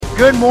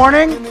Good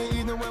morning.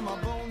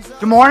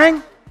 Good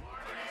morning.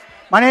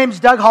 My name's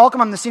Doug Holcomb.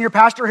 I'm the senior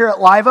pastor here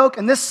at Live Oak.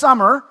 And this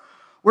summer,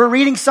 we're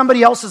reading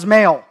somebody else's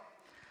mail.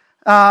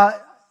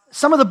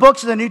 Some of the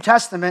books of the New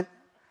Testament,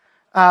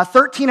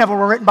 13 of them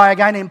were written by a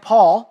guy named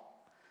Paul,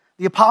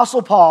 the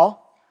Apostle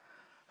Paul,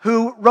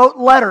 who wrote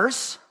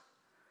letters,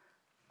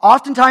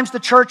 oftentimes to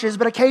churches,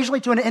 but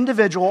occasionally to an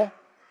individual.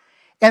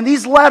 And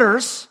these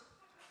letters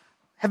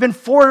have been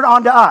forwarded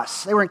on to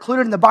us. They were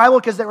included in the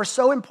Bible because they were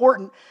so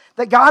important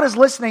that God is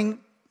listening,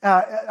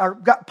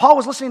 Paul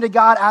was listening to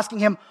God asking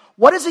him,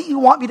 what is it you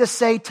want me to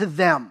say to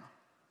them?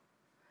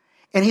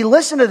 And he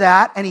listened to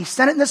that, and he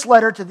sent it in this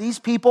letter to these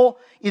people,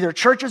 either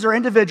churches or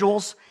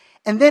individuals,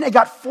 and then it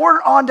got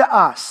forwarded on to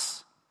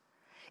us.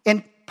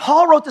 And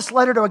Paul wrote this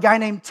letter to a guy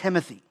named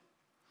Timothy.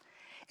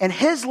 And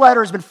his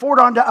letter has been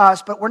forwarded on to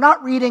us, but we're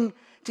not reading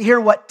to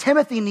hear what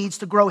Timothy needs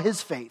to grow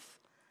his faith,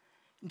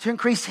 and to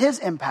increase his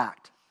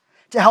impact,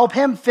 to help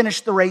him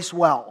finish the race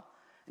well,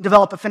 and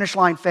develop a finish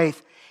line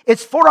faith.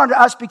 It's forwarded on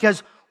to us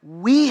because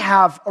we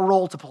have a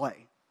role to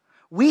play.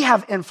 We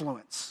have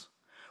influence.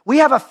 We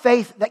have a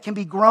faith that can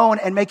be grown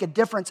and make a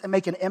difference and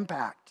make an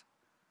impact.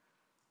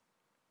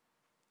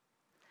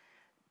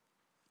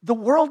 The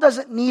world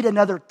doesn't need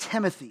another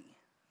Timothy.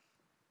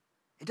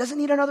 It doesn't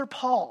need another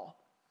Paul.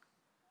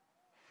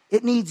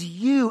 It needs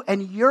you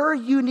and your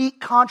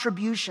unique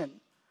contribution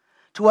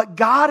to what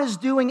God is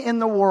doing in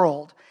the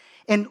world.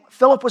 And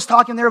Philip was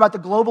talking there about the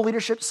Global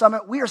Leadership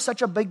Summit. We are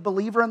such a big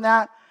believer in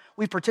that.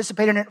 We've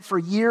participated in it for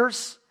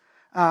years.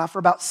 For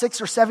about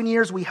 6 or 7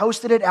 years, we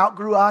hosted it,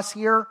 outgrew us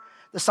here,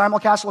 the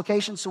simulcast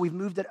location, so we've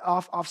moved it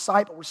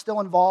off-site, but we're still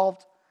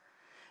involved.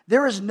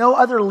 There is no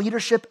other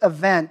leadership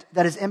event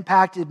that has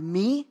impacted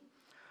me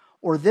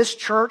or this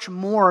church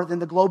more than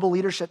the Global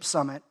Leadership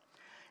Summit.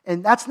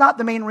 And that's not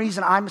the main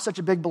reason I'm such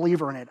a big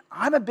believer in it.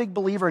 I'm a big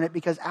believer in it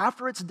because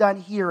after it's done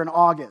here in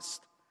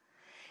August,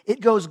 it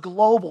goes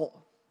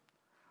global,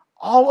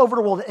 all over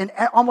the world. In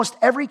almost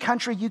every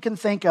country you can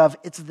think of,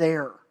 it's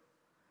there.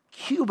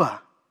 Cuba.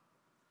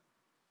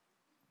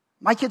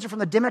 My kids are from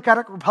the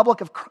Democratic Republic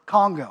of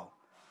Congo.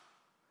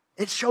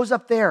 It shows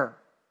up there.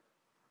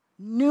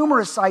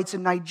 Numerous sites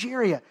in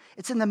Nigeria.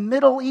 It's in the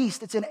Middle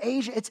East. It's in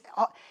Asia.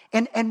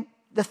 And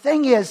the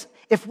thing is,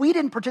 if we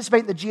didn't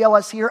participate in the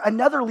GLS here,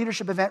 another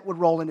leadership event would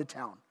roll into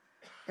town.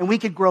 And we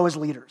could grow as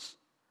leaders.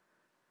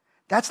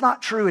 That's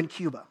not true in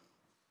Cuba.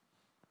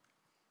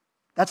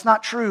 That's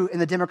not true in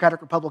the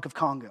Democratic Republic of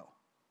Congo.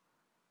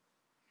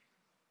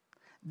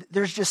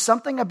 There's just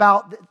something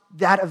about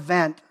that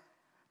event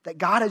that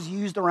God has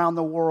used around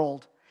the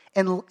world.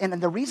 And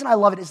the reason I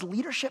love it is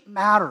leadership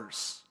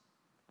matters.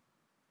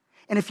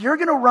 And if you're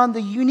going to run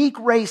the unique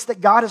race that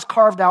God has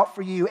carved out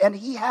for you, and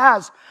He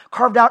has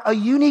carved out a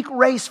unique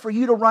race for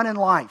you to run in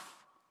life,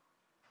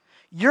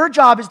 your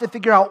job is to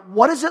figure out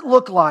what does it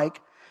look like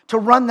to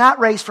run that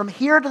race from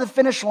here to the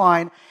finish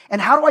line,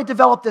 and how do I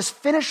develop this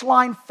finish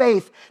line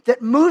faith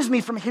that moves me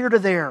from here to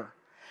there?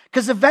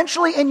 Because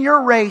eventually in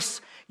your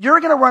race, you're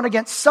going to run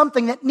against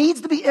something that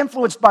needs to be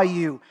influenced by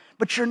you,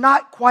 but you're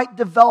not quite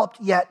developed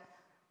yet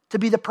to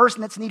be the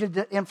person that's needed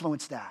to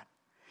influence that.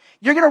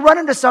 You're going to run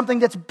into something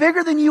that's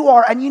bigger than you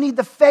are, and you need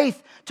the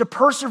faith to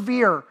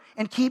persevere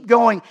and keep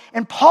going.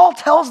 And Paul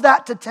tells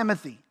that to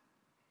Timothy.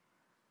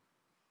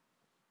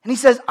 And he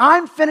says,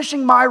 I'm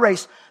finishing my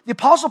race. The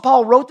Apostle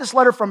Paul wrote this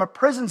letter from a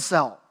prison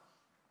cell.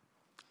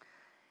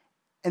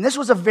 And this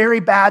was a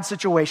very bad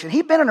situation.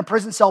 He'd been in a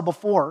prison cell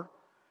before,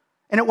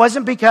 and it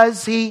wasn't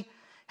because he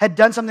had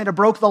done something that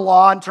broke the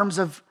law in terms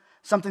of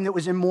something that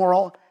was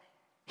immoral.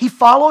 He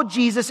followed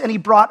Jesus and he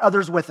brought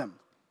others with him.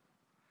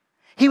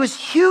 He was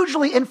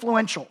hugely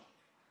influential.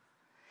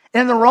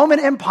 In the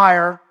Roman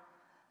Empire,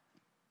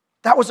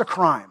 that was a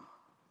crime.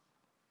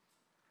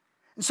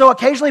 And so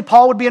occasionally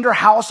Paul would be under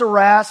house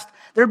arrest.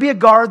 There'd be a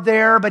guard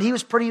there, but he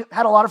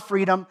had a lot of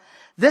freedom.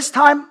 This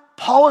time,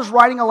 Paul is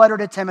writing a letter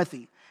to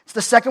Timothy. It's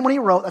the second one he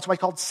wrote. That's why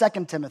it's called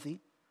 2 Timothy.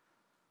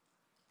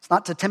 It's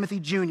not to Timothy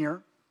Jr.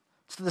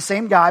 It's to the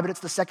same guy, but it's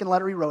the second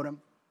letter he wrote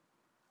him.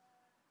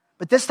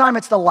 But this time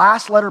it's the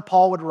last letter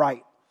Paul would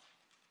write.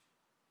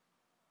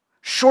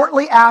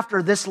 Shortly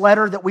after this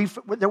letter that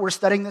we're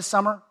studying this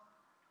summer,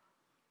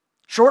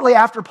 shortly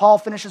after Paul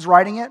finishes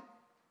writing it,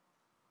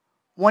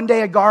 one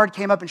day a guard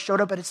came up and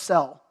showed up at his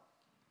cell.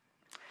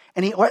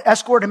 And he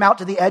escorted him out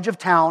to the edge of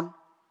town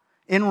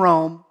in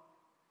Rome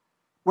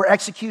where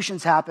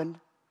executions happened.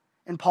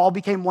 And Paul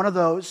became one of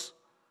those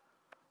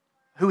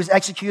who was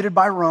executed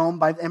by Rome,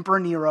 by Emperor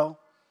Nero,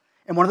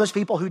 and one of those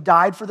people who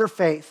died for their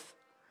faith.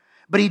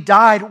 But he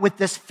died with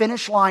this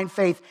finish line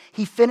faith.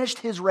 He finished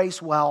his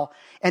race well.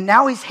 And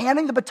now he's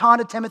handing the baton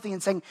to Timothy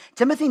and saying,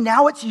 Timothy,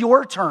 now it's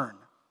your turn.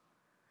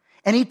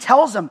 And he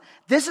tells him,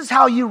 this is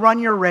how you run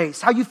your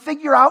race, how you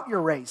figure out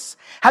your race,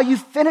 how you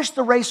finish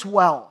the race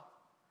well,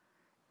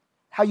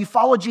 how you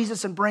follow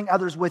Jesus and bring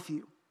others with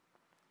you.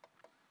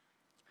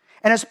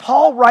 And as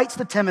Paul writes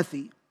to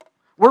Timothy,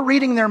 we're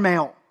reading their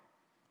mail,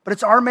 but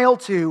it's our mail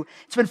too.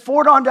 It's been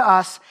forwarded on to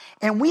us,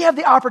 and we have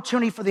the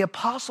opportunity for the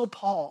Apostle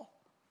Paul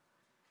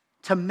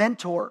to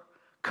mentor,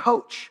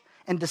 coach,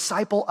 and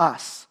disciple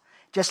us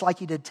just like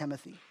he did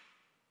Timothy,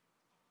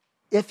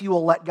 if you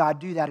will let God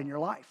do that in your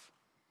life.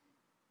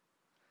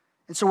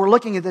 And so we're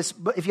looking at this.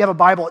 If you have a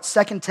Bible, it's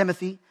 2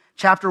 Timothy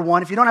chapter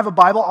 1. If you don't have a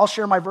Bible, I'll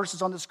share my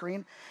verses on the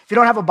screen. If you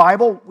don't have a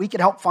Bible, we can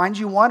help find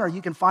you one, or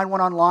you can find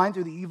one online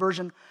through the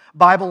YouVersion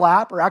Bible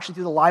app, or actually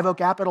through the Live Oak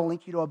app. It'll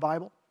link you to a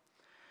Bible.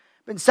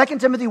 But in 2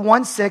 Timothy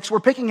 1:6, we're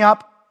picking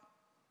up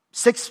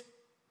 6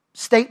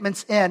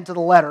 statements into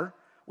the letter.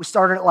 We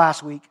started it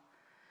last week.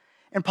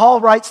 And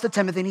Paul writes to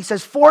Timothy, and he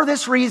says, for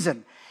this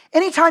reason.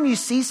 Anytime you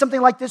see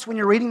something like this when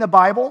you're reading the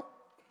Bible,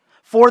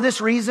 for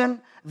this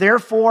reason,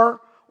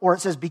 therefore, or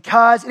it says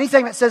because,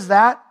 anything that says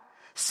that,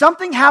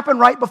 something happened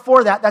right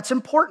before that that's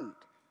important,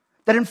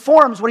 that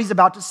informs what he's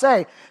about to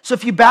say. So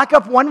if you back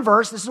up one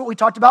verse, this is what we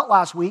talked about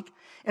last week.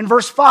 In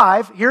verse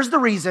 5, here's the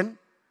reason.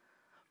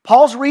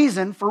 Paul's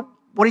reason for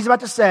what he's about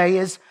to say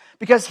is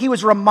because he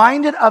was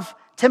reminded of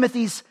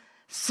Timothy's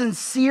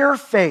sincere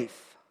faith.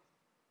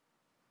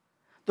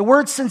 The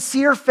word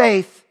sincere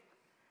faith,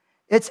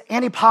 it's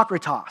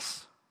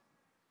anipokritos.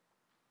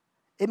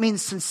 It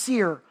means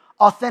sincere,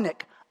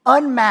 authentic,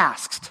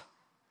 unmasked.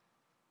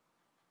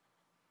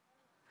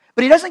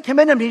 But he doesn't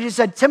commend him. He just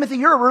said, Timothy,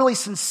 you're a really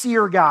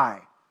sincere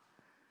guy.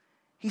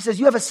 He says,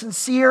 you have a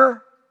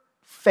sincere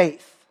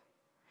faith.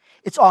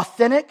 It's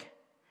authentic.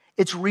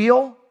 It's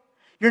real.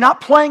 You're not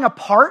playing a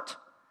part.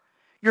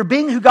 You're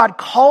being who God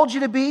called you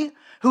to be,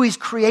 who he's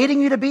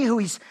creating you to be, who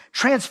he's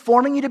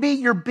transforming you to be.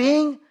 You're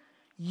being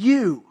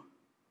you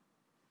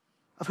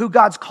of who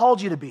God's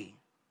called you to be.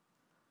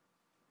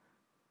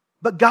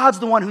 But God's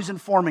the one who's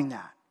informing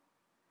that.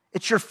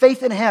 It's your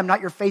faith in him,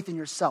 not your faith in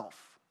yourself.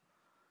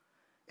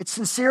 It's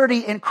sincerity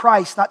in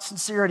Christ, not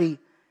sincerity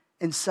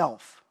in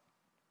self.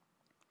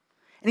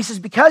 And he says,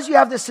 because you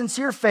have this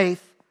sincere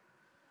faith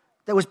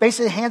that was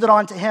basically handed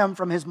on to him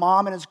from his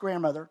mom and his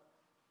grandmother,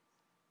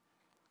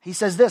 he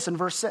says this in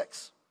verse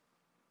 6.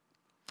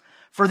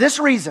 For this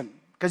reason,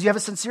 because you have a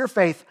sincere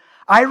faith,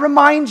 I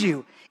remind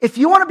you, if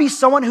you want to be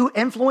someone who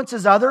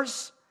influences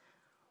others,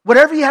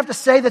 whatever you have to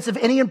say that's of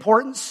any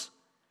importance,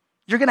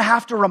 you're going to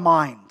have to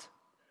remind.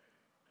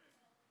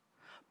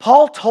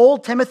 Paul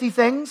told Timothy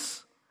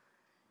things,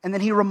 and then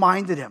he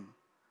reminded him.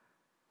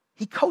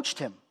 He coached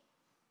him.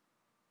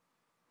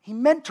 He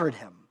mentored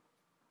him.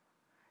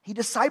 He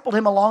discipled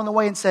him along the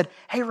way and said,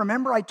 hey,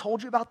 remember I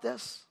told you about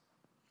this?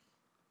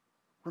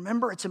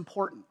 Remember, it's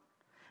important.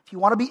 If you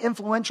want to be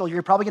influential,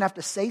 you're probably going to have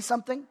to say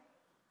something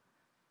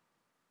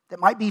that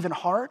might be even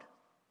hard,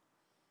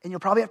 and you'll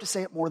probably have to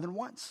say it more than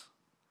once.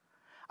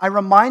 I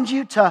remind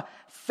you to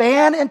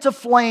fan into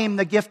flame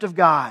the gift of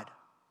God.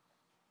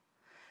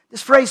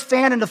 This phrase,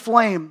 fan into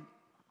flame,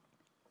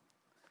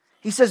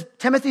 he says,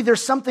 Timothy,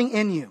 there's something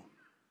in you.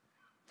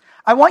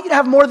 I want you to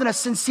have more than a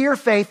sincere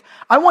faith.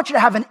 I want you to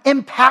have an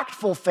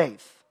impactful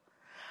faith.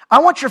 I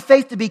want your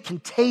faith to be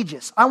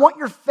contagious. I want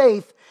your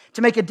faith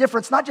to make a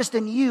difference, not just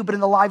in you, but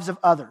in the lives of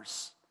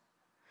others.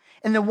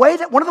 And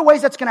one of the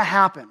ways that's going to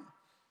happen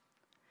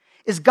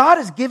is God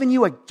has given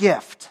you a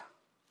gift.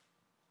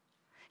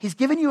 He's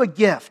given you a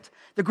gift.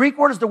 The Greek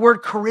word is the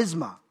word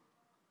charisma.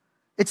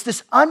 It's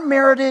this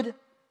unmerited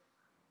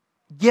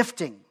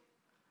gifting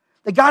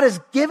that God has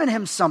given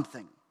him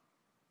something.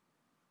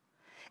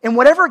 And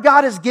whatever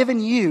God has given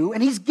you,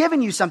 and he's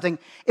given you something,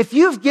 if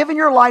you've given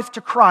your life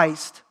to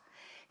Christ,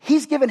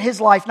 he's given his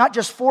life not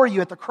just for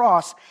you at the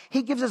cross,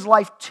 he gives his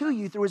life to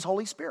you through his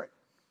Holy Spirit.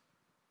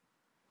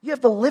 You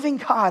have the living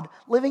God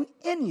living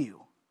in you.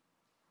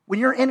 When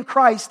you're in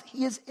Christ,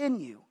 he is in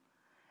you.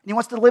 And he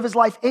wants to live his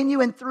life in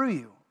you and through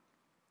you.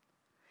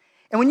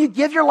 And when you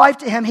give your life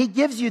to him, he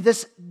gives you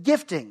this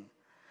gifting,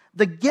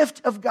 the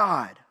gift of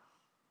God.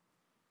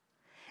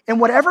 And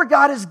whatever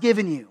God has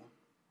given you,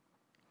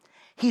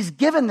 he's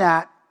given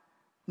that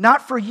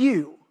not for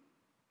you,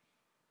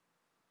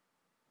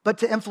 but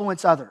to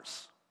influence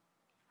others.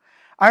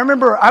 I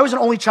remember I was an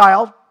only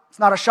child. It's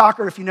not a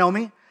shocker if you know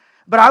me.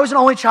 But I was an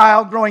only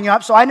child growing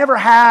up, so I never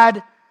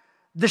had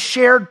the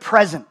shared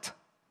present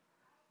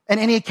in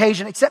any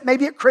occasion, except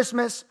maybe at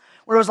Christmas,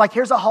 where it was like,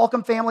 here's a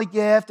Holcomb family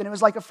gift, and it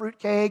was like a fruit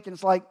cake, and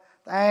it's like,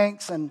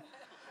 thanks, and,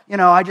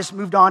 I just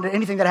moved on to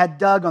anything that had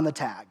Doug on the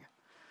tag.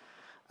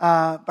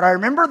 But I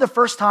remember the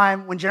first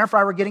time when Jennifer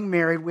and I were getting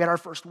married, we had our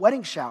first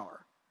wedding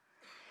shower.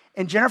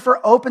 And Jennifer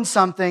opened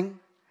something, and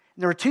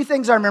there were 2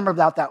 things I remember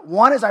about that.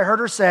 One is I heard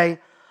her say,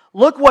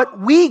 look what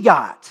we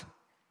got.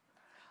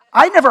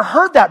 I'd never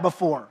heard that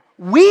before.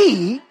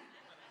 We?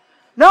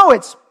 No,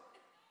 it's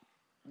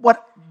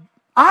what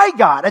I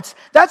got.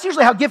 That's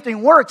usually how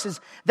gifting works, is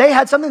they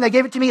had something, they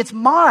gave it to me, it's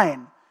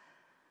mine.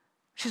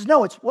 She says,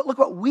 no, look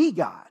what we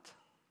got.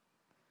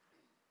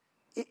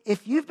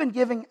 If you've been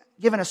given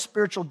a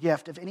spiritual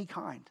gift of any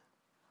kind,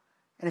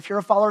 and if you're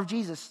a follower of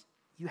Jesus,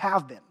 you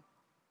have been.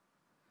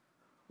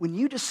 When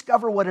you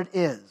discover what it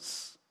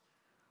is,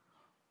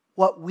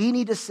 what you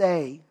need to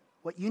say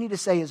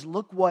is,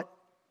 look what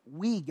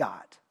we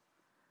got.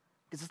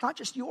 Because it's not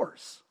just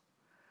yours.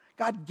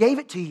 God gave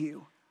it to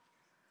you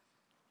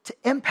to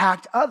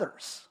impact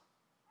others.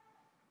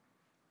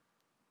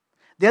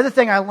 The other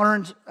thing I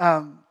learned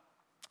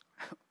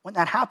when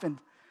that happened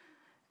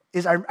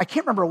is I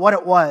can't remember what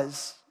it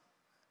was.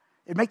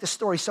 It'd make the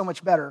story so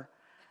much better.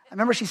 I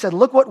remember she said,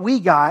 look what we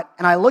got.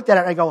 And I looked at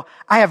it and I go,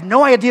 I have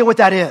no idea what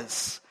that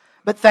is,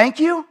 but thank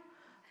you.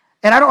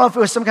 And I don't know if it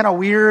was some kind of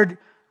weird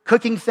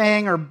cooking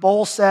thing or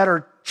bowl set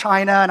or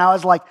china. And I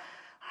was like,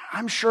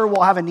 I'm sure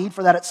we'll have a need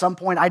for that at some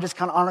point. I just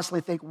kind of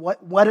honestly think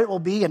what it will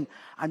be. And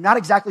I'm not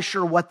exactly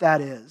sure what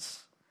that is.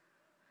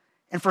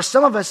 And for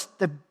some of us,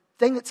 the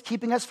thing that's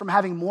keeping us from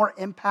having more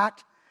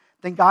impact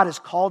than God has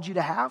called you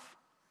to have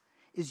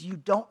is you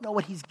don't know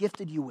what he's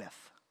gifted you with.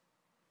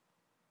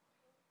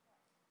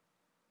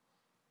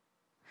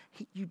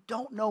 You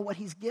don't know what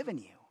he's given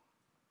you.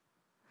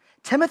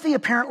 Timothy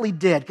apparently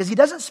did, because he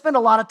doesn't spend a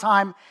lot of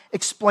time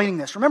explaining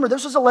this. Remember,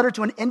 this was a letter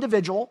to an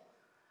individual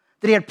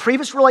that he had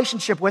previous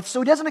relationship with,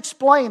 so he doesn't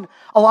explain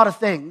a lot of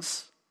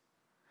things.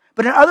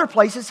 But in other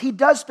places, he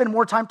does spend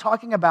more time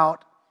talking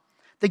about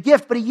the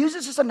gift, but he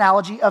uses this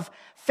analogy of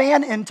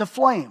fan into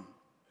flame.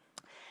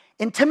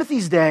 In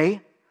Timothy's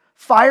day,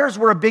 fires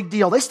were a big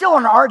deal. They still are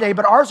in our day,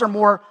 but ours are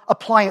more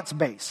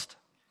appliance-based.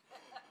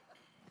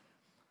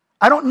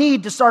 I don't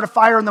need to start a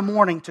fire in the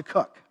morning to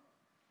cook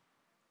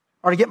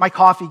or to get my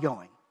coffee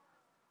going.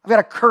 I've got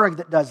a Keurig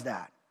that does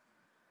that.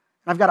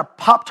 And I've got a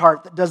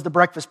Pop-Tart that does the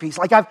breakfast piece.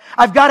 Like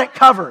I've got it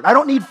covered. I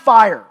don't need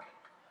fire.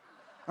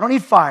 I don't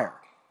need fire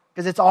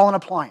because it's all an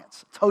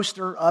appliance.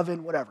 Toaster,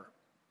 oven, whatever.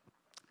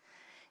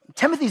 In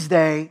Timothy's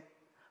day,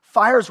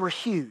 fires were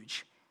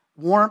huge.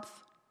 Warmth,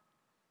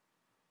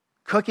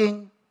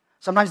 cooking.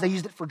 Sometimes they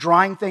used it for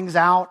drying things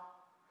out,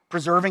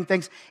 preserving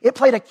things. It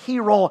played a key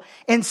role.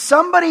 And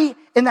somebody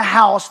in the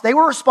house, they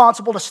were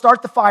responsible to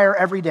start the fire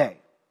every day.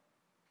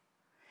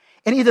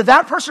 And either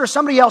that person or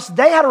somebody else,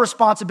 they had a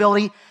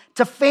responsibility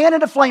to fan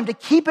into flame, to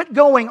keep it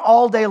going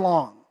all day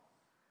long.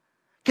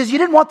 Because you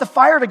didn't want the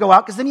fire to go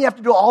out, because then you have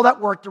to do all that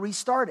work to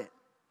restart it.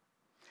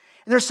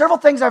 And there's several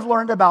things I've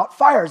learned about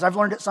fires. I've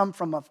learned it some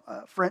from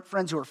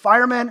friends who are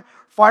firemen,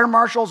 fire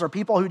marshals, or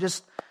people who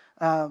just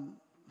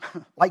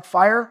like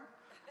fire.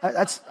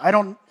 I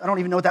don't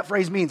even know what that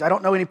phrase means. I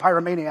don't know any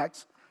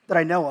pyromaniacs that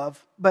I know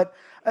of. But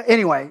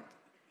anyway,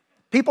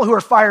 people who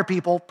are fire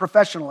people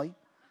professionally,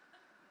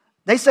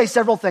 they say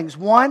several things.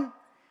 One,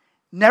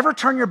 never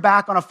turn your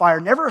back on a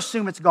fire. Never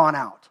assume it's gone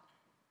out.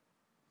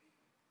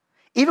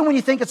 Even when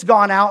you think it's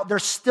gone out,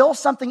 there's still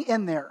something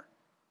in there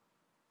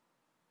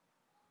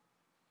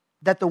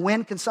that the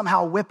wind can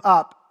somehow whip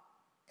up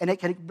and it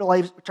can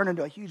turn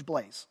into a huge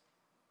blaze.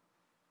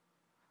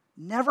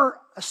 Never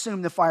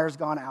assume the fire's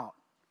gone out.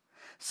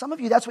 Some of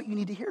you, that's what you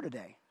need to hear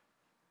today.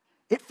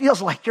 It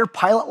feels like your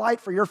pilot light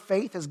for your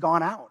faith has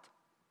gone out.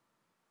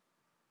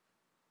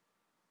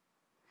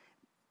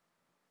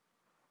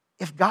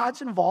 If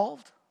God's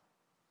involved,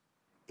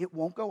 it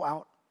won't go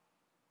out.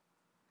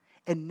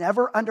 And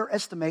never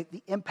underestimate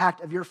the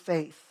impact of your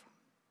faith,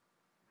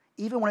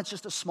 even when it's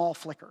just a small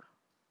flicker.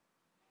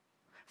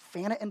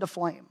 Fan it into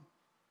flame.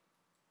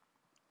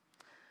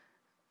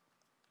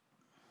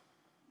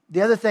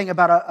 The other thing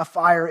about a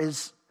fire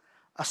is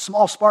a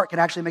small spark can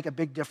actually make a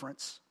big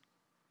difference.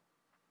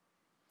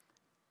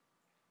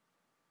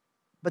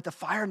 But the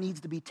fire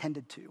needs to be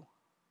tended to.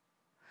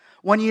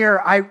 One year,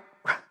 again,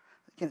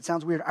 it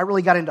sounds weird, I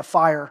really got into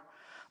fire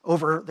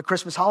over the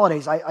Christmas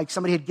holidays.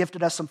 Somebody had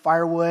gifted us some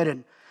firewood,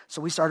 and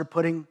so we started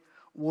putting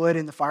wood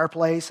in the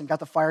fireplace and got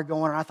the fire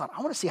going, and I thought,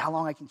 I want to see how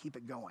long I can keep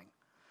it going.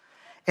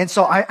 And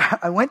so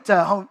I went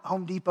to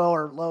Home Depot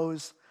or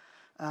Lowe's.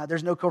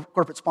 There's no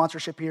corporate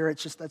sponsorship here.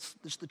 It's just, that's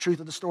just the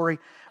truth of the story.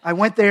 I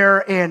went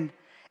there and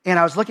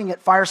I was looking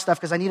at fire stuff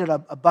because I needed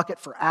a bucket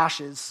for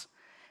ashes.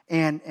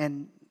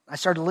 And I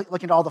started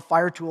looking at all the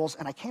fire tools,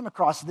 and I came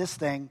across this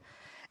thing.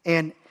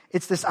 And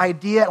it's this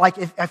idea, like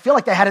I feel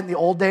like they had it in the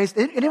old days.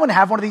 Anyone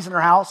have one of these in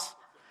their house?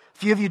 A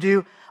few of you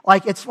do.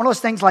 Like it's one of those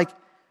things like,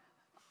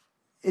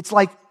 it's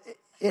like,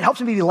 it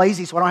helps me be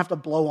lazy so I don't have to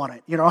blow on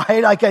it. You know,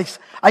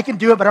 I can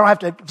do it, but I don't have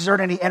to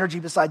exert any energy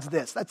besides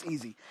this. That's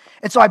easy.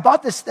 And so I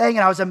bought this thing, and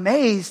I was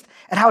amazed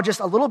at how just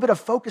a little bit of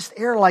focused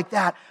air like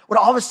that would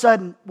all of a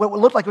sudden, what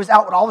looked like it was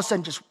out would all of a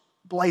sudden just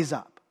blaze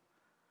up.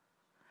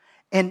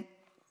 And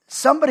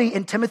somebody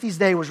in Timothy's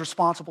day was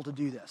responsible to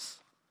do this.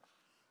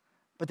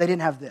 But they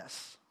didn't have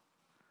this.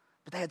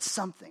 But they had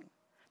something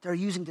they were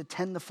using to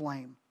tend the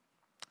flame.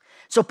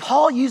 So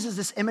Paul uses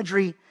this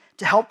imagery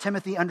to help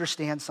Timothy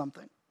understand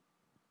something.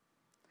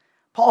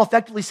 Paul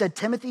effectively said,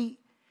 Timothy,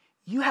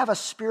 you have a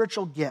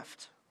spiritual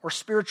gift or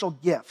spiritual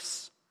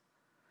gifts.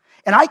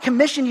 And I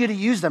commissioned you to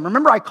use them.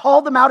 Remember, I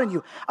called them out in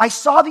you. I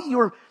saw that you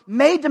were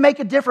made to make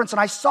a difference, and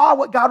I saw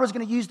what God was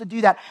going to use to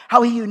do that,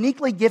 how he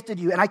uniquely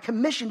gifted you, and I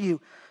commissioned you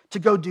to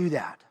go do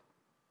that.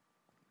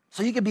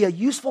 So you could be a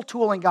useful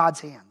tool in God's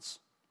hands.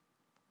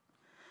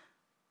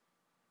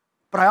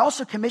 But I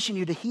also commissioned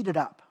you to heat it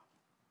up,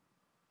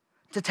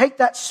 to take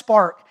that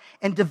spark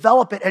and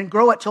develop it and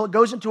grow it till it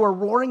goes into a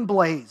roaring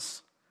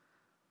blaze.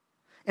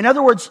 In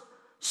other words,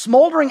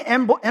 smoldering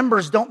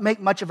embers don't make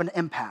much of an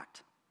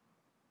impact.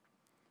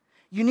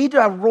 You need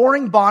to have a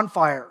roaring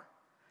bonfire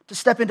to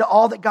step into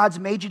all that God's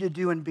made you to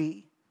do and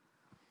be.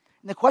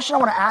 And the question I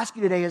want to ask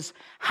you today is,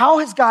 how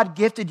has God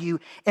gifted you,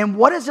 and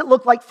what does it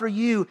look like for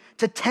you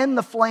to tend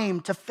the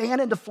flame, to fan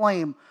into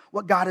flame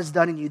what God has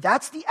done in you?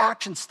 That's the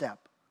action step.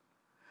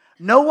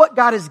 Know what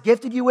God has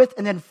gifted you with,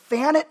 and then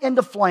fan it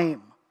into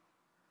flame.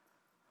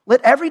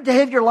 Let every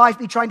day of your life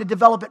be trying to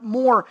develop it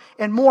more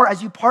and more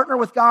as you partner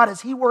with God,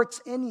 as He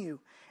works in you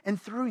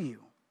and through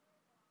you.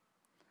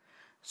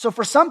 So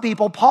for some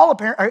people,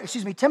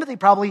 Timothy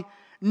probably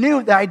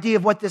knew the idea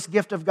of what this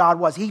gift of God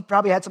was. He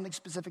probably had something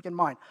specific in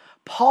mind.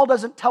 Paul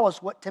doesn't tell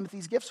us what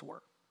Timothy's gifts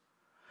were,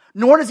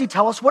 nor does he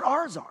tell us what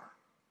ours are.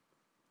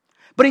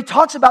 But he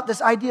talks about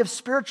this idea of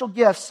spiritual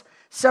gifts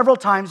several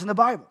times in the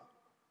Bible.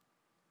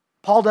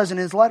 Paul does in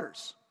his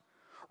letters.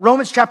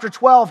 Romans chapter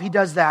 12, he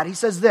does that. He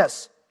says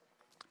this,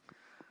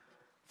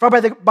 "For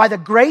by the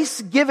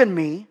grace given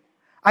me,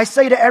 I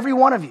say to every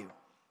one of you."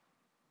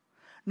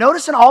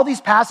 Notice in all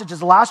these passages,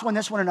 the last one,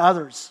 this one, and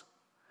others,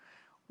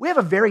 we have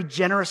a very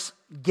generous,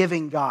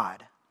 giving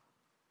God.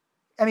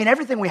 I mean,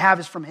 everything we have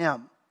is from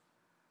Him.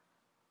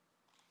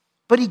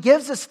 But He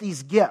gives us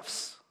these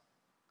gifts.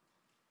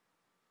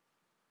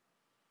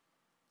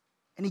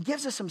 And He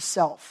gives us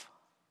Himself.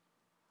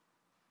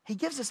 He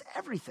gives us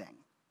everything.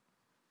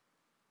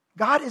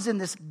 God is in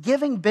this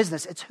giving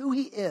business. It's who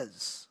He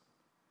is.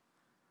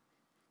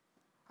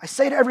 I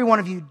say to every one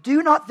of you,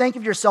 do not think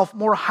of yourself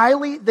more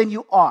highly than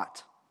you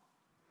ought.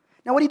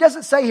 Now, what he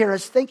doesn't say here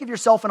is think of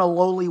yourself in a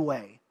lowly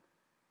way.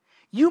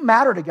 You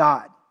matter to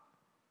God.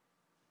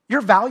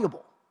 You're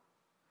valuable.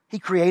 He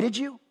created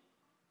you.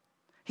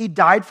 He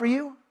died for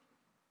you.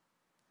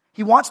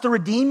 He wants to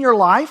redeem your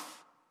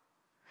life.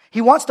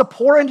 He wants to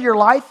pour into your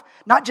life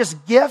not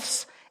just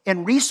gifts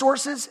and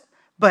resources,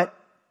 but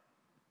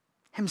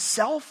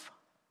Himself.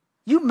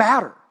 You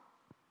matter.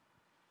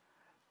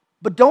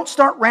 But don't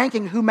start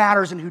ranking who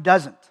matters and who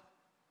doesn't.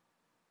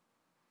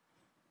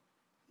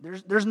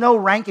 There's no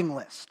ranking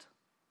list.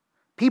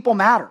 People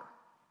matter.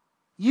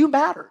 You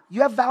matter.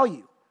 You have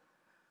value.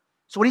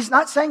 So what he's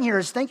not saying here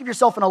is think of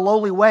yourself in a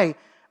lowly way.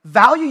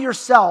 Value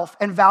yourself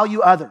and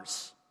value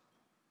others.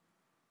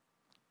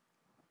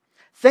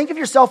 Think of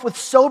yourself with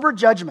sober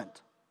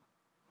judgment.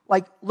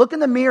 Like, look in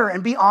the mirror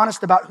and be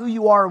honest about who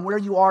you are and where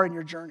you are in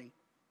your journey.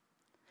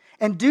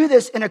 And do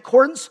this in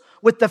accordance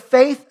with the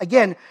faith,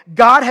 again,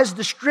 God has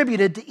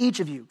distributed to each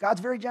of you.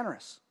 God's very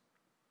generous.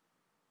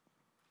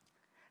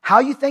 How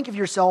you think of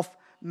yourself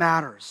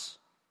matters.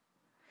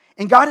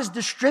 And God has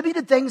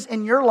distributed things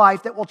in your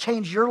life that will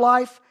change your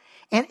life.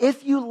 And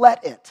if you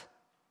let it,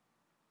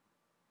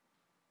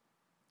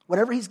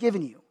 whatever He's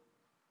given you,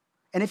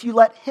 and if you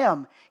let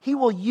Him, He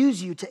will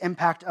use you to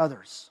impact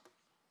others.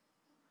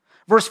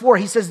 Verse 4,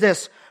 he says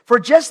this, "For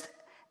just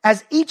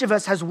as each of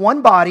us has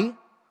one body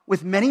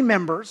with many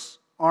members,"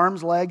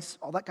 arms, legs,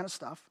 all that kind of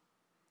stuff,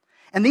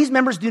 "and these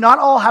members do not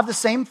all have the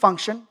same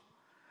function.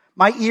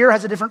 My ear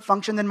has a different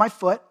function than my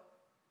foot."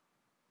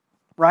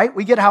 Right?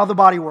 We get how the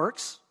body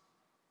works.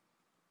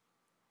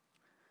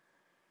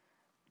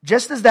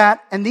 Just as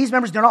that, and these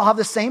members do not have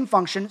the same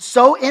function,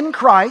 so in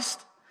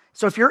Christ,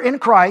 so if you're in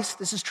Christ,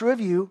 this is true of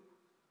you,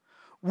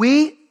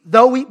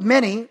 though we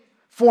many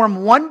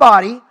form one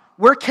body,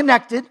 we're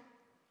connected,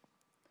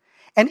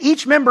 and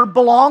each member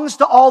belongs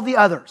to all the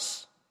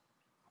others.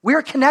 We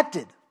are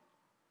connected.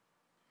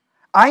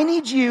 I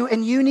need you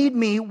and you need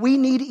me. We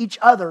need each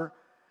other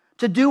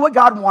to do what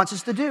God wants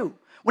us to do.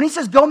 When He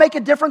says go make a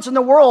difference in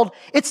the world,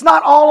 it's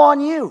not all on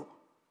you.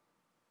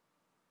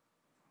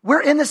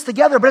 We're in this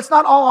together, but it's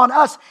not all on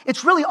us.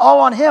 It's really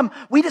all on Him.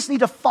 We just need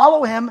to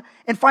follow Him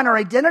and find our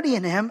identity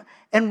in Him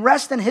and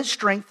rest in His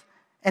strength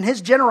and His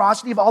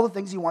generosity of all the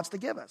things He wants to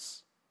give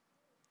us.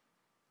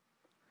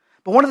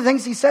 But one of the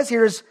things He says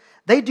here is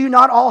they do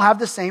not all have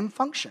the same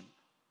function.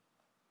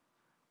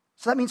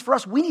 So that means for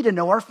us, we need to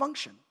know our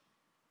function.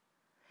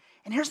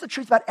 And here's the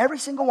truth about every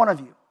single one of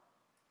you.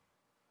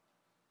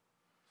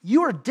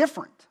 You are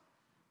different.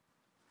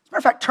 As a matter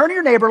of fact, turn to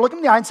your neighbor, look him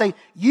in the eye and say,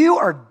 you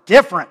are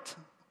different.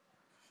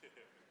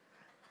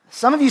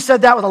 Some of you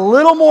said that with a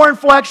little more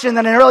inflection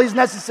than it really is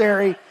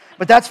necessary,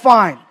 but that's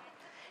fine.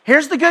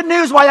 Here's the good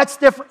news why that's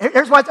different.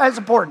 Here's why that's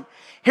important.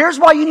 Here's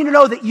why you need to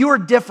know that you are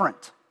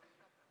different.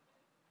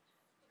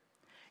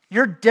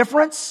 Your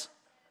difference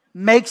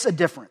makes a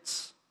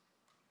difference.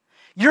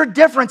 Your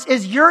difference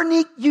is your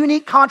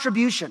unique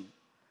contribution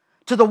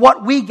to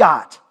what we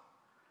got,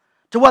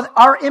 to what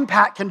our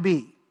impact can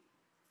be.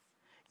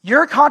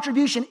 Your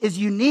contribution is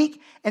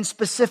unique and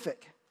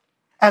specific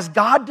as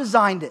God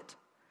designed it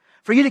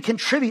for you to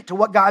contribute to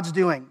what God's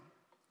doing.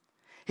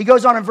 He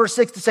goes on in verse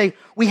 6 to say,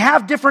 we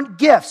have different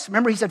gifts.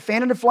 Remember, he said,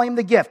 fan into flame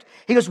the gift.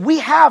 He goes, we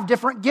have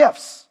different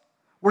gifts.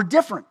 We're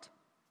different.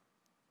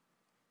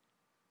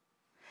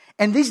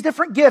 And these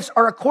different gifts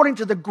are according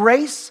to the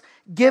grace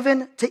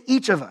given to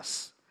each of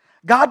us.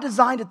 God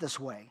designed it this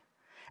way.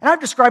 And I've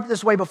described it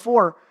this way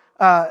before.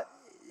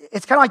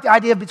 It's kind of like the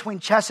idea between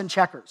chess and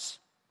checkers.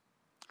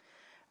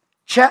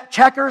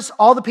 Checkers,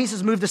 all the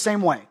pieces move the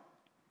same way.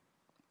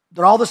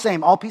 They're all the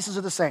same. All pieces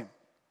are the same.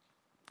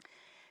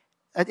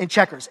 In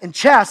checkers. In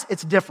chess,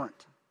 it's different.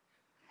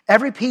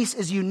 Every piece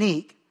is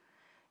unique.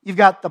 You've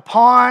got the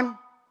pawn,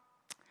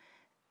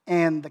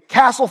 and the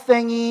castle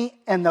thingy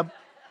and the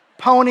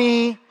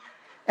pony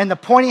and the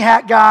pointy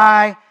hat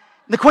guy and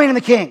the queen and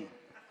the king.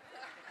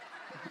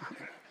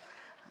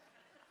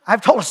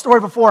 I've told a story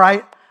before.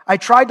 I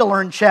tried to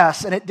learn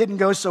chess and it didn't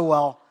go so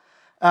well.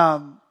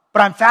 But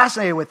I'm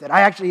fascinated with it.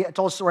 I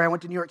told a story. I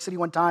went to New York City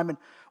one time and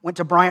went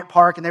to Bryant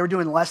Park and they were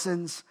doing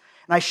lessons.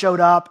 And I showed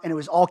up and it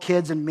was all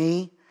kids and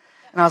me.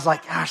 And I was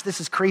like, gosh,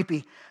 this is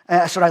creepy.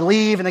 So I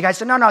leave and the guy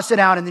said, no, sit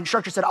down. And the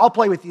instructor said, I'll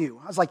play with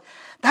you. I was like,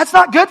 that's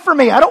not good for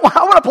me. I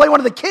want to play one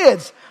of the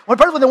kids. I want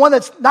to play with the one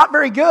that's not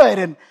very good.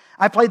 And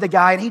I played the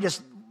guy and he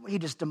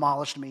just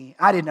demolished me.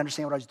 I didn't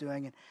understand what I was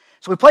doing. And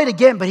so we played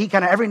again, but he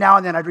kind of, every now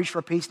and then I'd reach for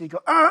a piece and he'd go,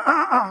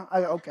 I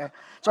go, okay.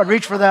 So I'd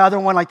reach for the other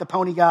one, like the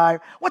pony guy.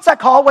 What's that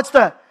called? What's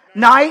the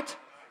knight?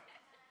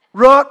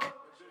 Rook?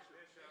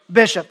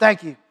 Bishop.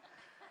 Thank you.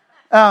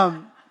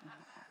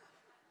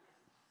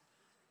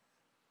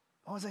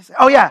 What was I saying?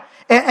 Oh, yeah.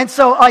 And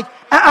so, like,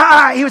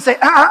 he would say,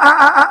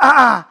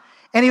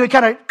 and he would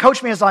kind of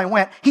coach me as I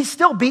went. He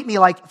still beat me,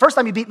 like, first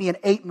time he beat me in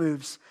 8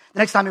 moves. The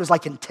next time it was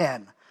like in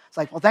 10. It's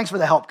like, well, thanks for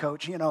the help,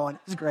 coach, and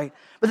it's great.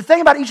 But the thing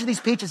about each of these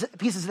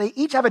pieces, they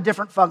each have a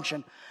different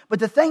function.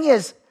 But the thing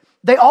is,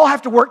 they all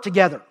have to work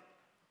together.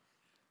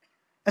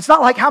 It's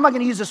not like, how am I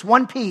going to use this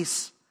one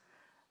piece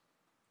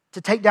to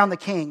take down the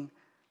king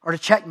or to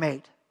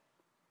checkmate?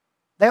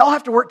 They all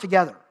have to work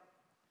together.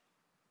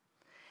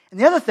 And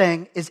the other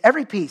thing is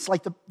every piece,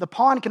 like the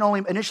pawn can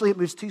only, initially it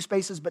moves 2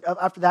 spaces, but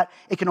after that,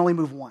 it can only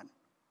move 1.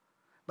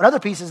 But other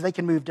pieces, they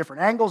can move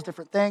different angles,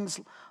 different things,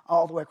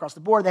 all the way across the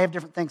board. They have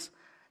different things.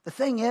 The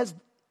thing is,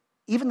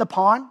 even the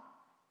pawn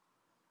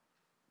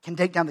can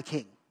take down the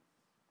king.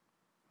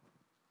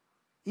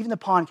 Even the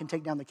pawn can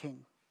take down the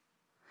king.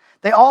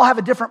 They all have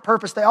a different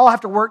purpose. They all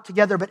have to work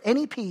together, but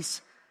any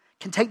piece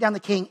can take down the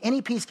king.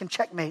 Any piece can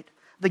checkmate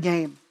the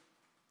game.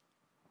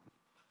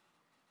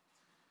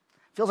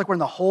 Feels like we're in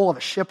the hull of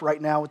a ship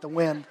right now with the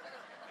wind.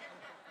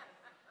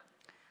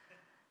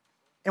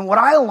 And what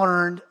I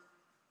learned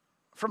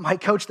from my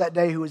coach that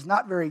day, who was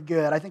not very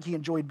good, I think he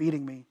enjoyed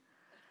beating me,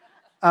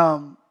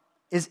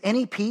 is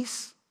any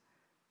piece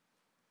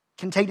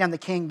can take down the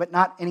king, but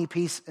not any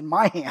piece in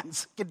my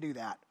hands can do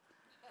that.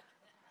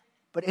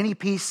 But any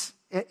piece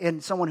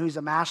in someone who's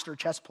a master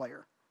chess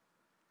player,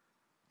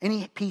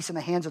 any piece in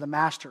the hands of the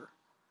master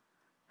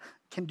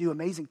can do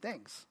amazing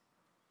things.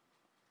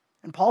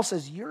 And Paul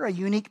says, you're a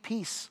unique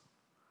piece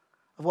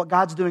of what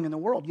God's doing in the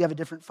world. You have a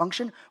different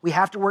function. We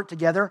have to work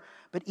together.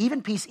 But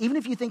even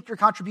if you think your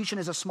contribution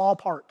is a small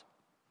part,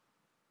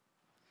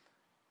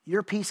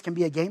 your piece can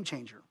be a game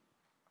changer.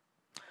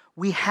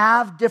 We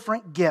have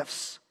different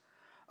gifts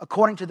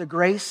according to the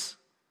grace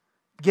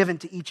given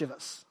to each of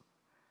us.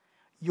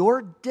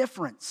 Your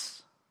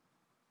difference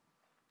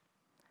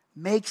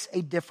makes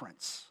a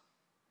difference.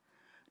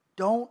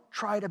 Don't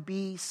try to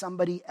be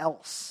somebody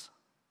else.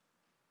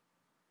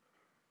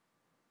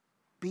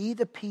 Be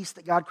the piece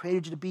that God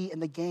created you to be in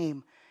the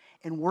game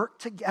and work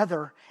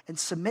together and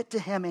submit to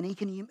Him, and He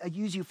can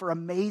use you for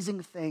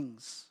amazing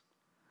things.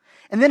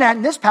 And then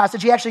in this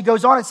passage, he actually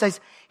goes on and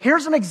says,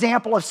 here's an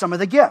example of some of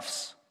the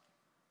gifts.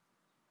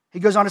 He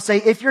goes on to say,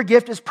 if your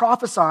gift is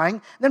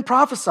prophesying, then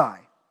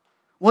prophesy.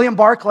 William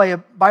Barclay, a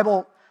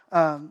Bible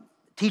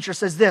teacher,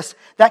 says this,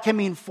 that can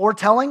mean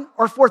foretelling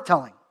or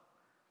forthtelling.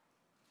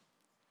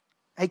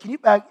 Hey, can you,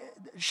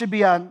 should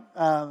be on,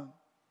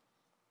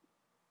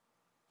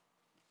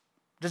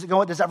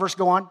 does that verse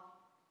go on?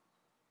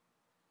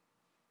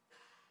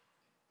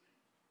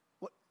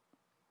 What?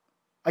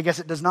 I guess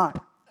it does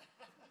not.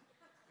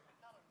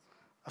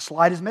 A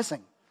slide is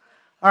missing.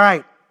 All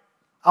right,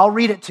 I'll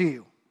read it to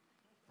you.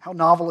 How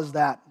novel is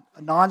that?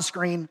 A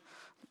non-screen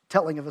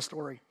telling of a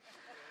story.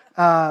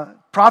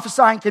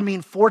 Prophesying can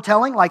mean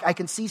foretelling, like I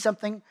can see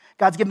something,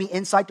 God's given me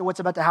insight to what's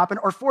about to happen,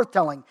 or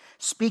forthtelling,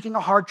 speaking a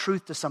hard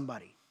truth to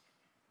somebody.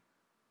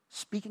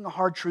 Speaking a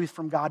hard truth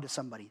from God to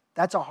somebody.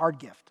 That's a hard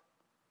gift.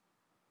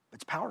 But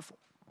it's powerful.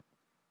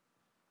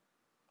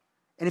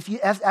 And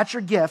if that's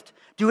your gift,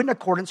 do it in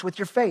accordance with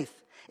your faith.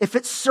 If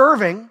it's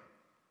serving,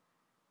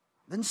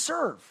 then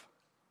serve.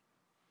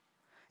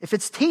 If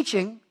it's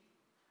teaching,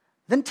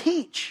 then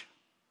teach.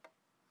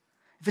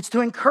 If it's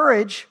to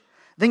encourage,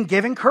 then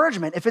give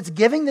encouragement. If it's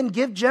giving, then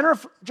give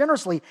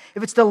generously.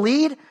 If it's to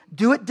lead,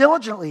 do it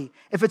diligently.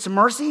 If it's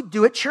mercy,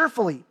 do it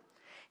cheerfully.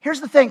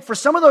 Here's the thing. For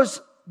some of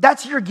those,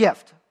 that's your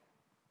gift.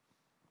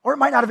 Or it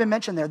might not have been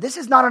mentioned there. This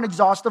is not an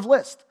exhaustive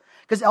list.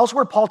 Because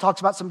elsewhere, Paul talks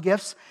about some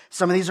gifts.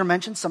 Some of these are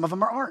mentioned, some of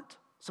them aren't.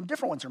 Some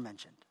different ones are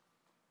mentioned.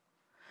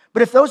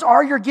 But if those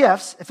are your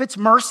gifts, if it's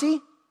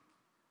mercy,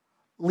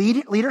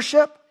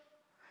 leadership,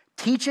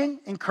 teaching,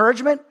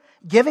 encouragement,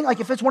 giving, like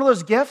if it's one of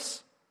those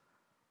gifts,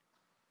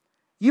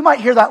 you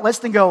might hear that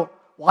list and go,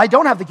 well, I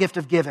don't have the gift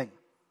of giving.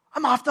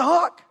 I'm off the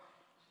hook.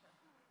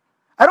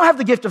 I don't have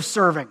the gift of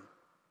serving.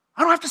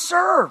 I don't have to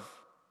serve.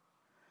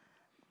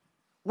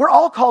 We're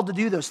all called to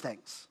do those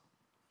things.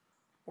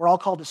 We're all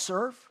called to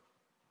serve.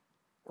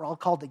 We're all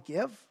called to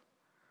give.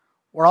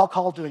 We're all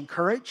called to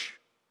encourage.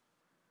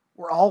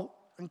 We're all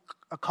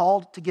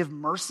called to give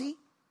mercy.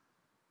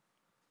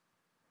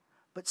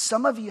 But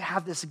some of you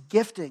have this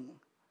gifting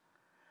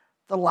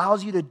that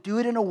allows you to do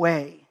it in a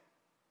way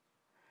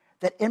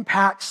that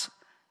impacts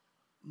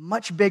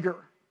much bigger,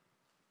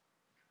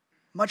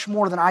 much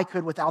more than I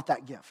could without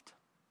that gift.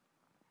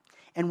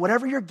 And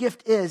whatever your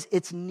gift is,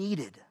 it's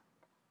needed.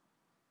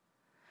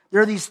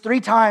 There are these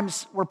 3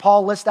 times where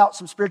Paul lists out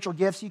some spiritual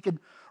gifts. You could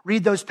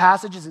read those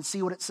passages and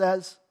see what it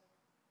says.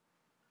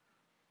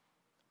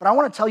 But I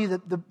want to tell you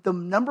that the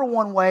number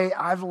one way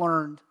I've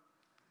learned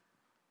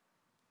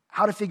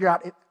how to figure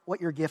out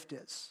what your gift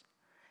is.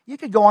 You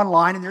could go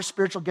online and there's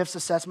spiritual gifts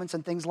assessments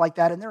and things like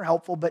that, and they're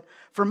helpful. But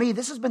for me,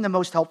 this has been the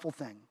most helpful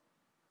thing.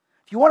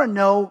 If you want to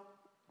know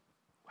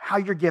how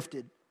you're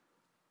gifted,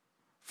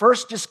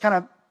 first just kind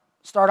of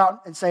start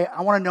out and say,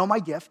 I want to know my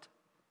gift.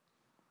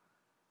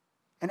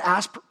 And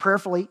ask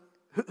prayerfully,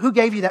 who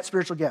gave you that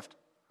spiritual gift?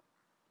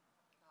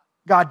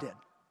 God did.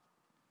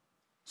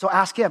 So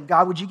ask him,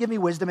 God, would you give me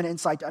wisdom and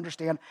insight to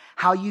understand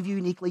how you've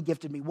uniquely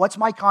gifted me? What's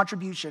my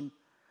contribution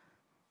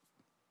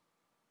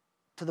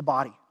to the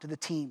body, to the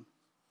team?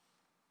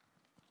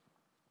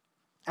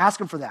 Ask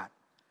him for that.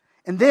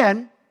 And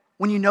then,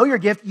 when you know your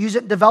gift, use it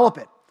and develop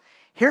it.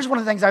 Here's one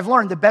of the things I've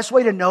learned. The best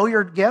way to know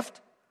your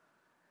gift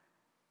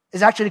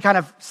is actually to kind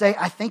of say,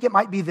 I think it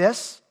might be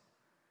this,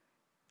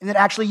 and then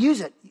actually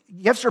use it.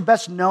 Gifts are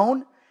best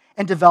known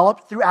and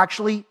developed through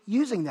actually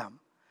using them.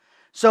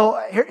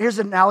 So here's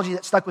an analogy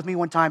that stuck with me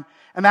one time.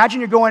 Imagine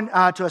you're going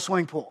to a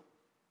swimming pool,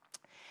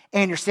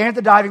 and you're standing at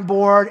the diving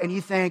board, and you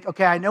think,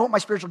 okay, I know what my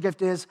spiritual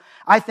gift is.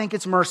 I think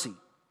it's mercy.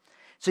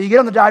 So you get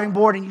on the diving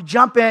board, and you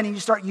jump in, and you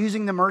start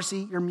using the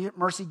mercy, your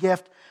mercy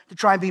gift, to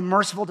try and be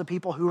merciful to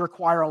people who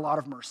require a lot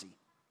of mercy.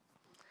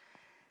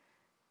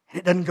 And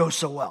it doesn't go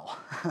so well.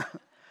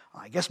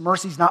 I guess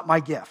mercy's not my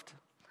gift.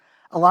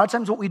 A lot of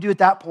times what we do at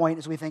that point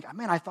is we think,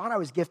 man, I thought I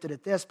was gifted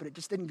at this, but it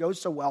just didn't go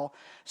so well.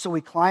 So we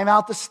climb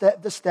out the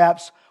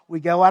steps, we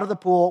go out of the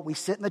pool, we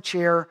sit in the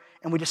chair,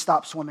 and we just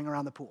stop swimming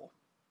around the pool.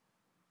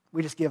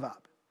 We just give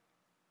up.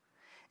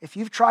 If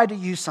you've tried to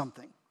use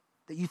something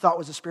that you thought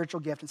was a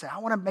spiritual gift and say, I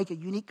want to make a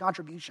unique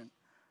contribution,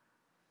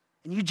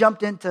 and you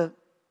jumped in to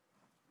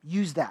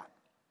use that,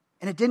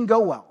 and it didn't go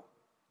well,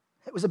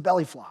 it was a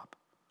belly flop.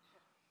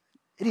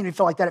 It didn't even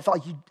feel like that. It felt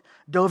like you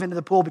dove into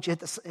the pool, but you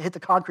hit the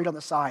concrete on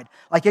the side.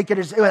 Like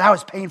that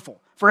was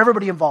painful for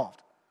everybody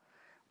involved.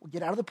 Well,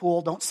 get out of the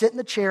pool. Don't sit in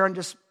the chair and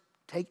just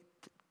take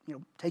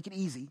it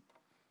easy.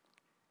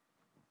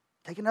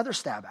 Take another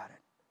stab at it.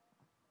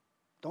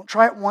 Don't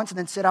try it once and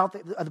then sit out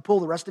the pool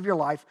the rest of your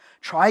life.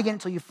 Try again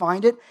until you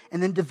find it,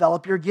 and then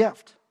develop your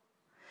gift.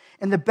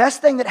 And the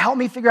best thing that helped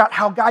me figure out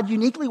how God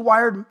uniquely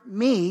wired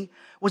me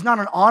was not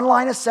an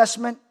online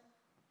assessment,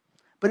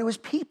 but it was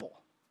people.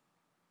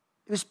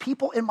 It was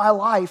people in my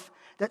life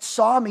that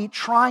saw me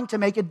trying to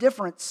make a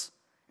difference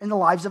in the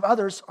lives of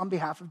others on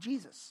behalf of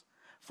Jesus,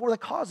 for the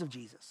cause of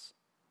Jesus.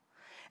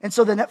 And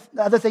so the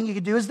other thing you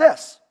could do is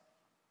this.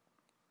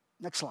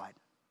 Next slide.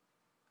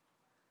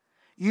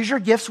 Use your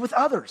gifts with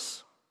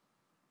others.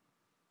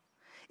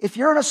 If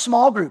you're in a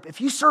small group,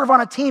 if you serve on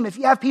a team, if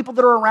you have people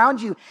that are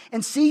around you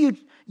and see you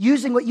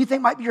using what you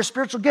think might be your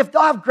spiritual gift,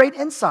 they'll have great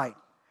insight.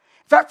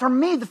 In fact, for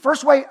me, the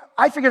first way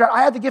I figured out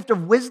I had the gift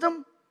of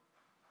wisdom.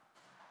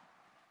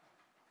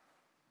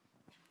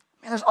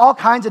 Man, there's all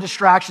kinds of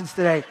distractions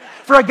today.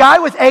 For a guy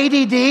with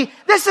ADD,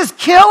 this is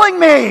killing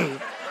me.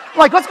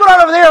 Like, what's going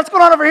on over there? What's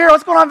going on over here?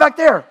 What's going on back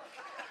there?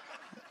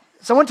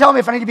 Someone tell me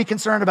if I need to be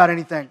concerned about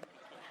anything.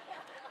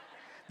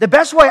 The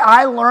best way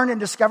I learned and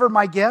discovered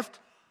my gift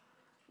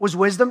was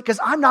wisdom, because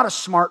I'm not a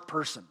smart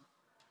person.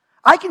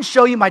 I can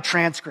show you my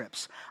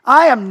transcripts.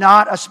 I am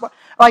not a smart,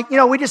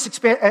 we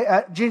just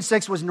June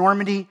 6th was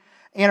Normandy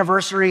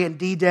anniversary and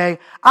D-Day.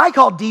 I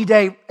called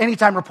D-Day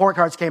anytime report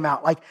cards came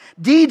out. Like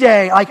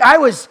D-Day, I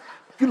was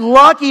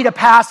lucky to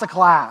pass a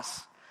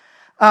class.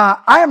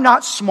 I am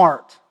not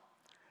smart.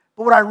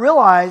 But what I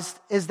realized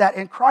is that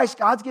in Christ,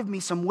 God's given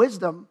me some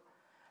wisdom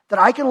that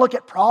I can look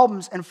at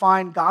problems and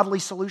find godly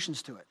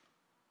solutions to it.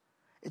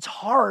 It's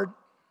hard,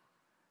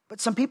 but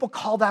some people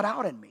call that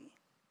out in me.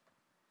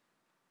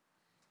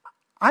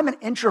 I'm an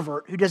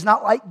introvert who does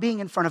not like being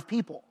in front of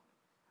people.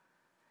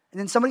 And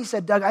then somebody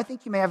said, Doug, I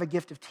think you may have a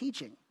gift of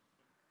teaching,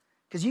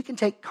 because you can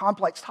take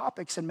complex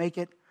topics and make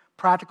it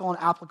practical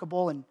and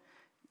applicable, and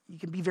you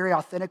can be very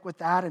authentic with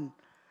that. And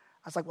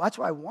I was like, well, that's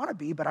what I want to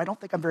be, but I don't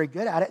think I'm very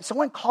good at it.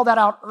 Someone called that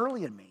out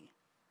early in me,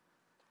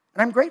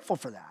 and I'm grateful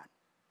for that.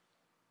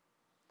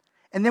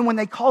 And then when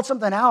they called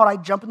something out, I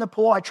jump in the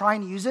pool, I try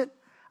and use it.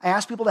 I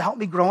ask people to help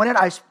me grow in it.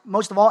 I,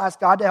 most of all, ask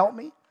God to help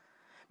me.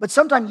 But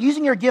sometimes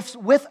using your gifts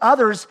with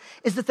others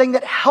is the thing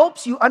that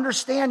helps you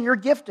understand your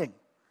gifting.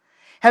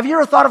 Have you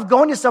ever thought of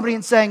going to somebody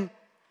and saying,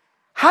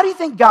 how do you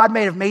think God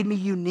may have made me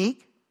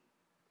unique,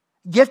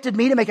 gifted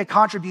me to make a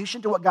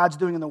contribution to what God's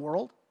doing in the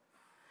world?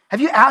 Have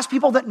you asked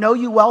people that know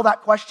you well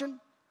that question?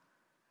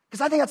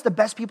 Because I think that's the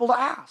best people to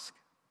ask.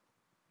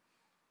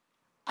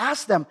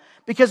 Ask them,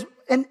 because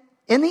in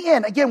the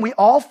end, again, we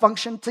all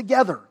function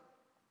together.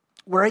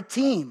 We're a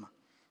team.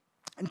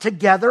 And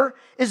together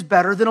is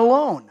better than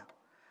alone.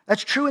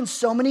 That's true in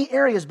so many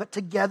areas, but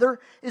together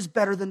is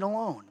better than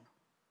alone.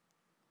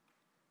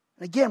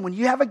 And again, when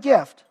you have a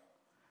gift,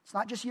 it's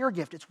not just your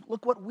gift, it's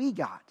look what we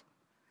got.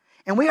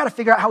 And we got to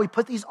figure out how we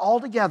put these all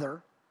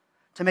together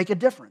to make a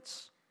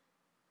difference.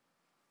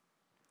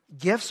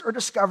 Gifts are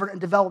discovered and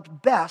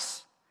developed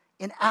best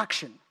in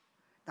action,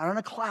 not in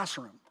a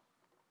classroom.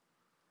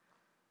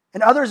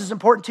 And others is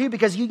important too,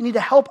 because you need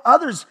to help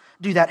others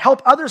do that.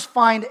 Help others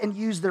find and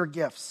use their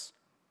gifts.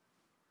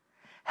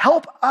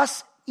 Help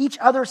us each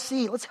other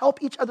see. Let's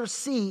help each other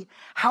see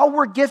how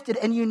we're gifted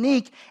and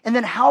unique, and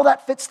then how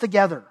that fits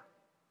together.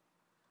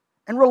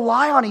 And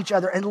rely on each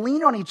other and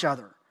lean on each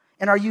other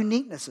and our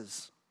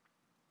uniquenesses.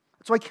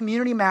 That's why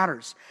community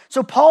matters.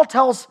 So Paul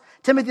tells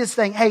Timothy this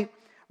thing, hey,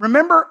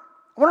 remember,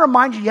 I want to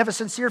remind you have a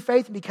sincere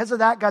faith, and because of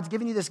that, God's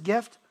given you this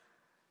gift.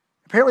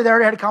 Apparently they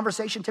already had a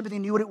conversation. Timothy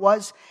knew what it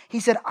was. He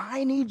said,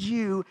 I need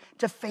you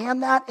to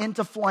fan that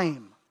into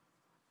flame.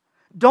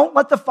 Don't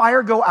let the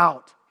fire go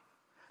out.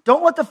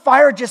 Don't let the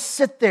fire just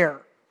sit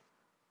there,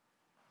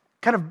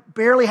 kind of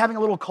barely having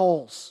a little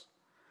coals.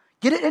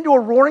 Get it into a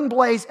roaring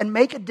blaze and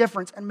make a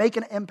difference and make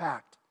an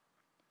impact.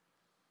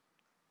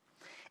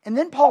 And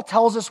then Paul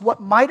tells us what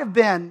might have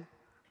been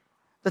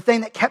the thing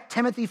that kept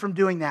Timothy from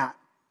doing that.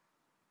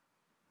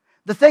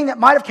 The thing that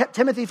might have kept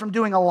Timothy from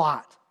doing a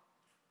lot.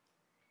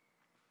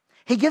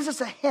 He gives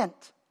us a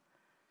hint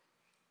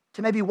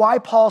to maybe why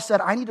Paul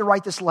said, I need to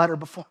write this letter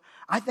before.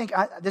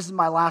 This is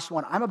my last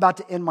one. I'm about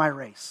to end my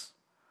race.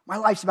 My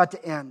life's about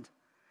to end.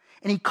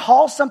 And he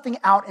calls something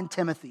out in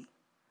Timothy.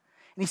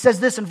 And he says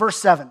this in verse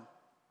 7.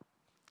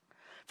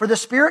 For the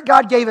Spirit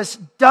God gave us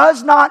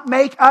does not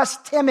make us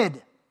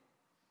timid.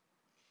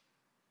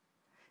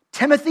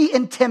 Timothy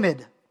and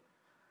timid.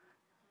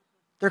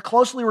 They're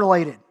closely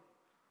related.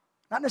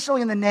 Not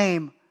necessarily in the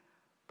name,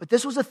 but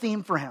this was a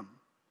theme for him.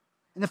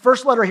 In the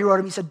first letter he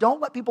wrote him, he said,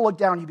 don't let people look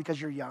down on you because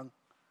you're young.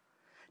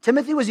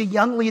 Timothy was a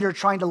young leader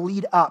trying to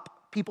lead up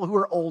people who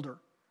are older.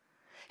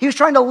 He was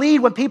trying to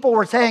lead when people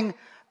were saying,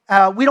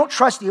 we don't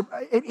trust you.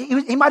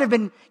 He might have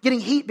been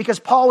getting heat because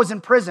Paul was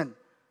in prison.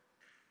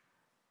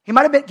 He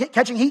might have been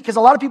catching heat because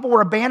a lot of people were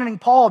abandoning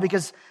Paul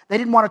because they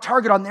didn't want a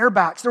target on their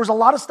backs. There was a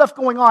lot of stuff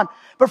going on.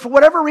 But for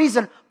whatever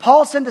reason,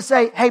 Paul sent to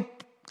say, hey,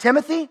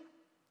 Timothy,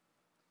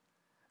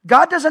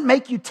 God doesn't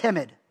make you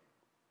timid.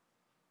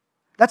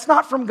 That's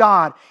not from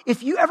God.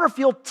 If you ever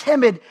feel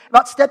timid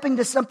about stepping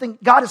to something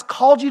God has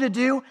called you to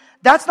do,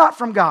 that's not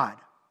from God.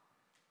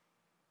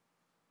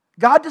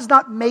 God does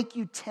not make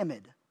you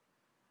timid,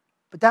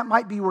 but that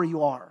might be where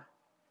you are.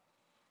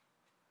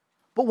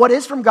 But what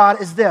is from God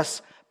is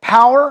this: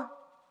 power,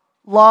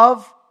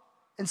 love,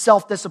 and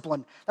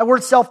self-discipline. That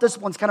word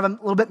self-discipline is kind of a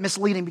little bit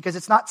misleading because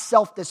it's not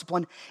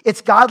self-discipline.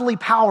 It's godly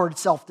powered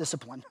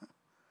self-discipline.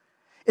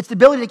 It's the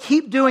ability to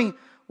keep doing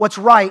what's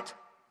right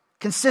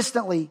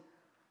consistently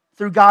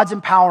through God's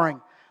empowering.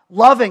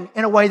 Loving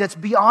in a way that's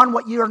beyond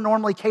what you are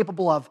normally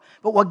capable of,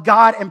 but what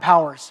God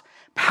empowers.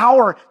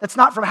 Power that's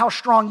not from how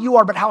strong you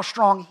are, but how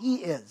strong He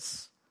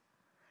is.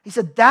 He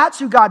said, that's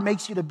who God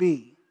makes you to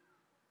be.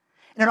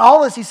 And in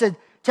all this, he said,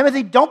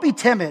 Timothy, don't be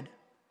timid.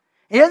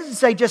 He doesn't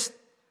say just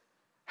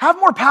have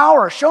more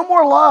power, show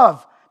more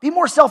love, be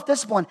more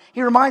self-disciplined.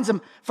 He reminds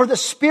them, for the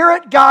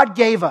Spirit God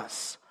gave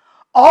us.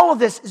 All of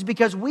this is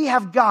because we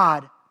have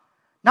God,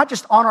 not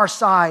just on our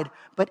side,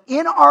 but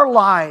in our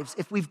lives.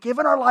 If we've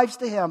given our lives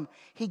to Him,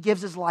 He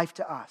gives His life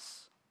to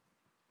us.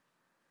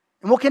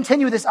 And we'll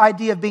continue this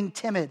idea of being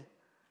timid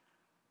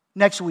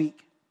next week.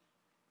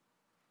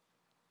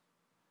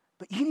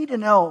 But you need to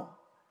know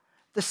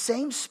the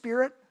same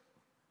Spirit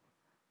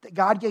that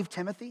God gave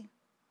Timothy,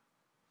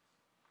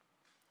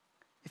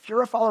 if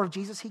you're a follower of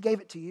Jesus, He gave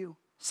it to you.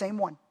 Same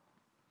one.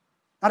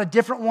 Not a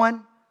different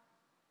one.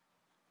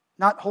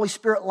 Not Holy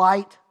Spirit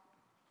Light.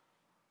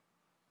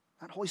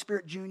 Not Holy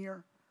Spirit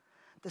Junior.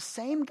 The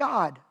same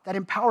God that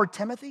empowered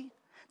Timothy,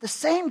 the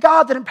same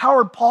God that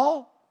empowered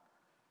Paul,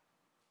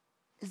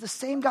 is the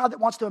same God that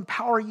wants to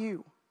empower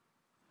you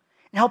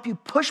and help you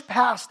push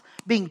past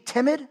being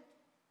timid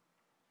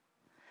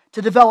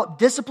to develop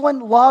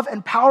discipline, love,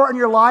 and power in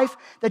your life,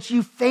 that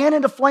you fan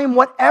into flame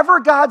whatever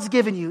God's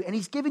given you, and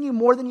He's given you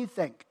more than you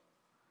think.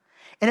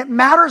 And it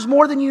matters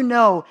more than you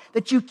know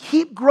that you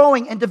keep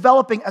growing and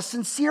developing a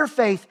sincere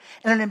faith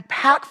and an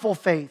impactful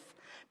faith,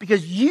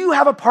 because you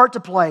have a part to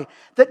play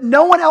that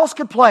no one else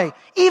could play.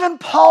 Even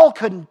Paul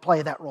couldn't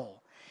play that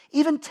role.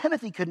 Even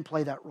Timothy couldn't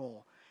play that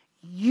role.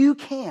 You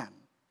can,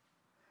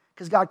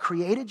 because God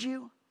created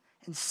you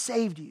and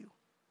saved you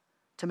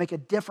to make a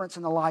difference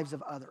in the lives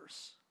of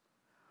others.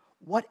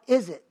 What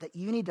is it that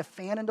you need to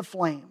fan into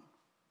flame?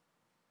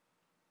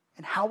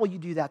 And how will you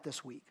do that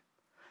this week?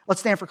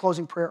 Let's stand for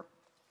closing prayer.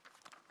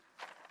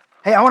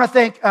 Hey, I want to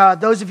thank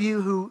those of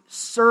you who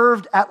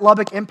served at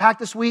Lubbock Impact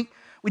this week.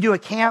 We do a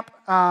camp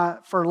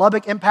for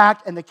Lubbock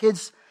Impact and the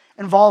kids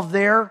involved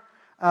there.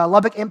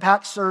 Lubbock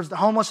Impact serves the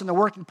homeless and the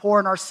working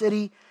poor in our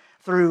city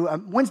through a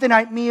Wednesday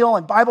night meal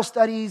and Bible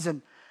studies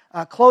and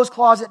clothes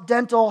closet,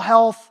 dental,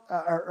 health,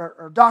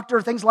 or doctor,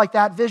 things like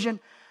that,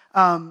 vision.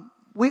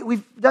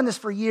 We've done this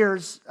for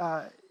years.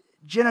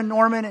 Jenna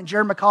Norman and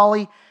Jared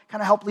McCauley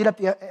kind of helped lead up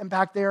the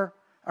impact there,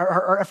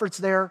 our efforts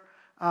there.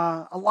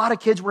 A lot of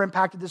kids were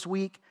impacted this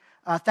week.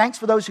 Thanks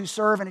for those who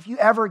serve. And if you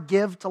ever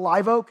give to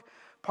Live Oak,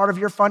 part of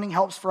your funding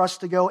helps for us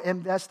to go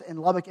invest in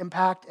Lubbock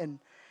Impact and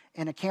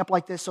in a camp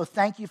like this. So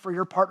thank you for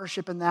your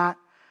partnership in that.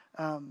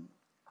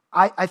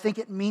 I think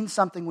it means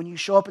something when you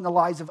show up in the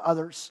lives of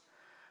others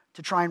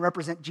to try and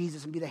represent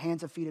Jesus and be the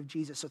hands and feet of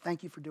Jesus. So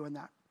thank you for doing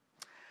that.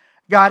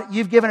 God,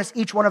 you've given us,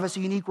 each one of us, a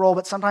unique role,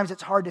 but sometimes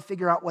it's hard to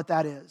figure out what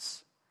that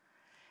is.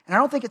 And I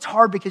don't think it's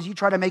hard because you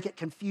try to make it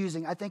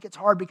confusing. I think it's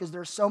hard because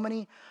there are so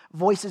many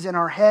voices in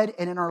our head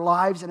and in our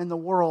lives and in the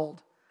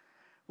world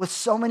with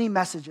so many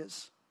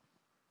messages.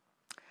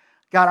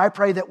 God, I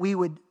pray that we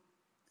would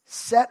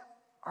set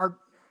our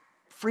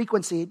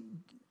frequency,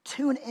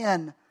 tune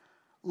in,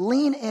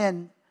 lean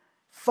in,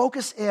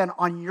 focus in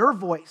on your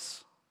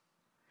voice.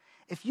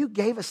 If you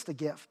gave us the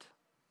gift,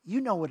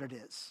 you know what it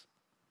is.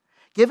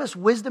 Give us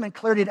wisdom and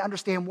clarity to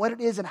understand what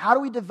it is and how do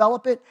we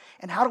develop it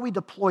and how do we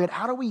deploy it,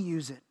 how do we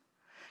use it.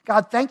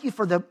 God, thank you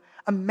for the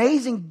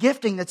amazing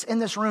gifting that's in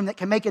this room that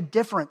can make a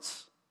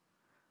difference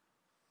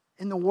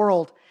in the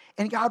world.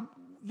 And God,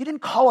 you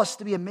didn't call us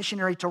to be a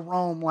missionary to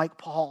Rome like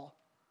Paul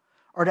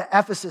or to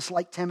Ephesus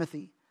like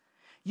Timothy.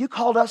 You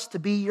called us to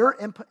be your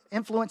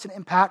influence and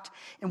impact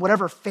in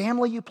whatever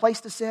family you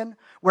placed us in,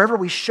 wherever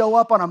we show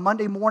up on a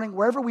Monday morning,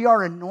 wherever we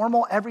are in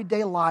normal,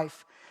 everyday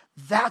life.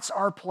 That's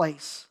our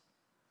place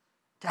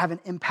to have an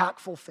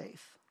impactful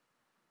faith.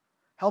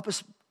 Help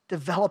us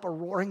develop a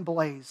roaring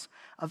blaze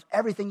of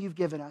everything you've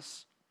given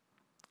us.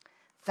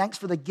 Thanks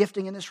for the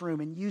gifting in this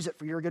room and use it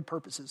for your good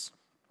purposes.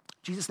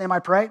 In Jesus' name I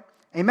pray.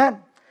 Amen.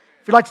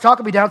 If you'd like to talk,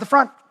 I'll be down at the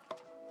front.